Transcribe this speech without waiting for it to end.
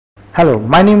Hello,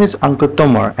 my name is Ankit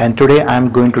Tomar and today I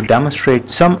am going to demonstrate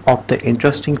some of the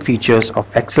interesting features of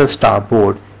Excel Star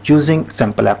board using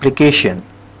simple application.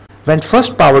 When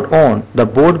first powered on, the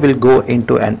board will go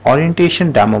into an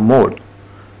orientation demo mode.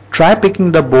 Try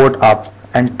picking the board up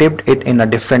and tipped it in a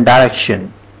different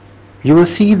direction. You will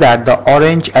see that the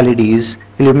orange LEDs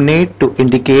illuminate to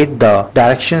indicate the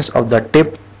directions of the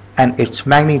tip and its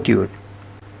magnitude.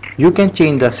 You can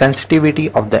change the sensitivity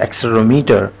of the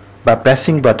accelerometer by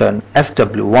pressing button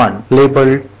SW1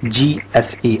 labeled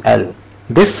GSEL.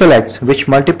 This selects which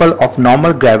multiple of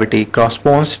normal gravity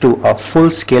corresponds to a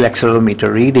full-scale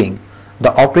accelerometer reading.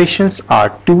 The operations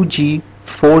are 2G,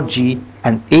 4G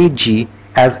and 8G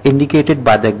as indicated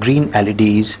by the green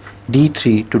LEDs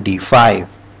D3 to D5.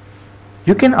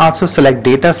 You can also select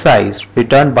data size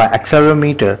returned by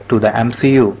accelerometer to the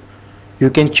MCU. You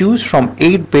can choose from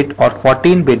 8-bit or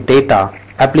 14-bit data.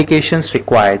 Applications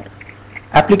require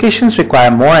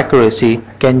more accuracy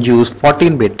can use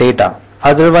 14-bit data.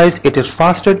 Otherwise, it is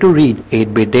faster to read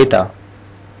 8-bit data.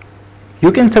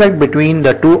 You can select between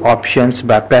the two options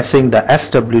by pressing the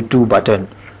SW2 button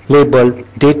labeled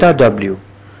Data W.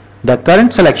 The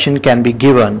current selection can be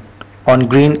given on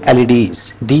green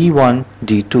LEDs D1,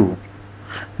 D2.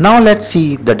 Now let's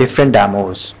see the different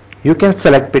demos. You can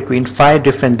select between 5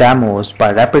 different demos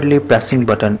by rapidly pressing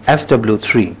button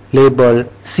SW3 labeled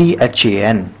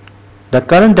CHAN. The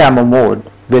current demo mode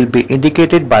will be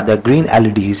indicated by the green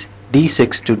LEDs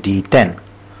D6 to D10.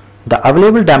 The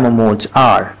available demo modes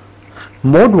are: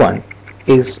 Mode 1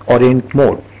 is ORIENT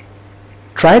mode.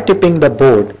 Try tipping the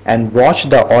board and watch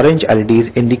the orange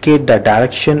LEDs indicate the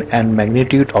direction and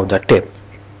magnitude of the tip.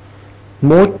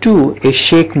 Mode 2 is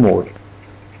Shake mode.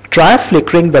 Try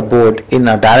flickering the board in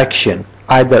a direction,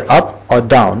 either up or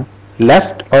down,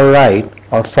 left or right,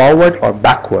 or forward or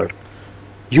backward.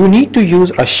 You need to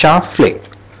use a sharp flick.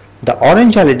 The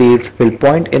orange LEDs will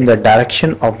point in the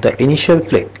direction of the initial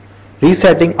flick,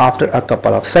 resetting after a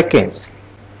couple of seconds.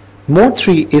 Mode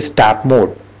 3 is Tap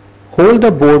mode. Hold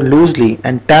the board loosely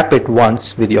and tap it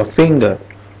once with your finger.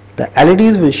 The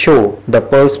LEDs will show the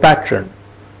pulse pattern.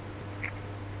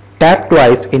 Tap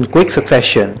twice in quick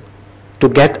succession to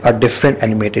get a different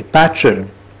animated pattern.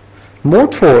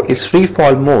 Mode 4 is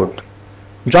FREEFALL mode.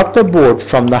 Drop the board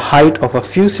from the height of a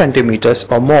few centimeters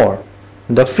or more.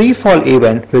 The free fall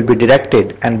event will be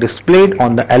detected and displayed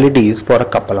on the LEDs for a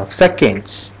couple of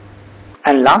seconds.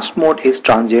 And last mode is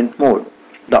transient mode.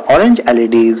 The orange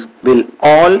LEDs will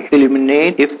all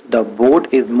illuminate if the board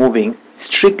is moving,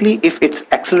 strictly if it's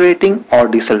accelerating or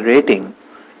decelerating.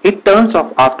 It turns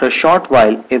off after a short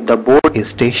while if the board is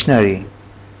stationary.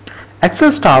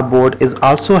 Excel Star board is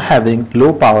also having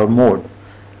low power mode.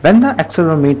 When the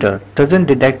accelerometer doesn't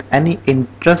detect any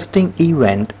interesting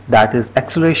event, that is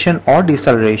acceleration or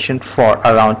deceleration, for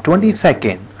around 20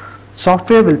 seconds,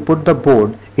 software will put the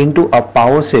board into a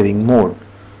power saving mode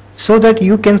so that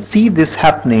you can see this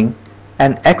happening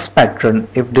an X pattern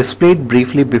if displayed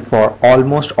briefly before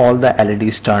almost all the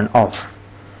LEDs turn off.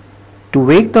 To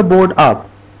wake the board up,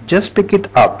 just pick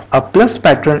it up. A plus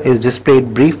pattern is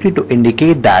displayed briefly to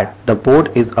indicate that the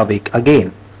board is awake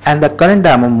again, and the current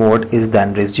demo mode is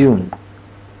then resumed.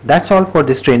 That's all for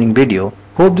this training video.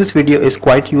 Hope this video is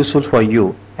quite useful for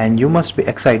you and you must be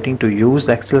excited to use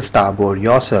the Excel Star board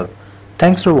yourself.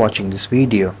 Thanks for watching this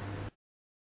video.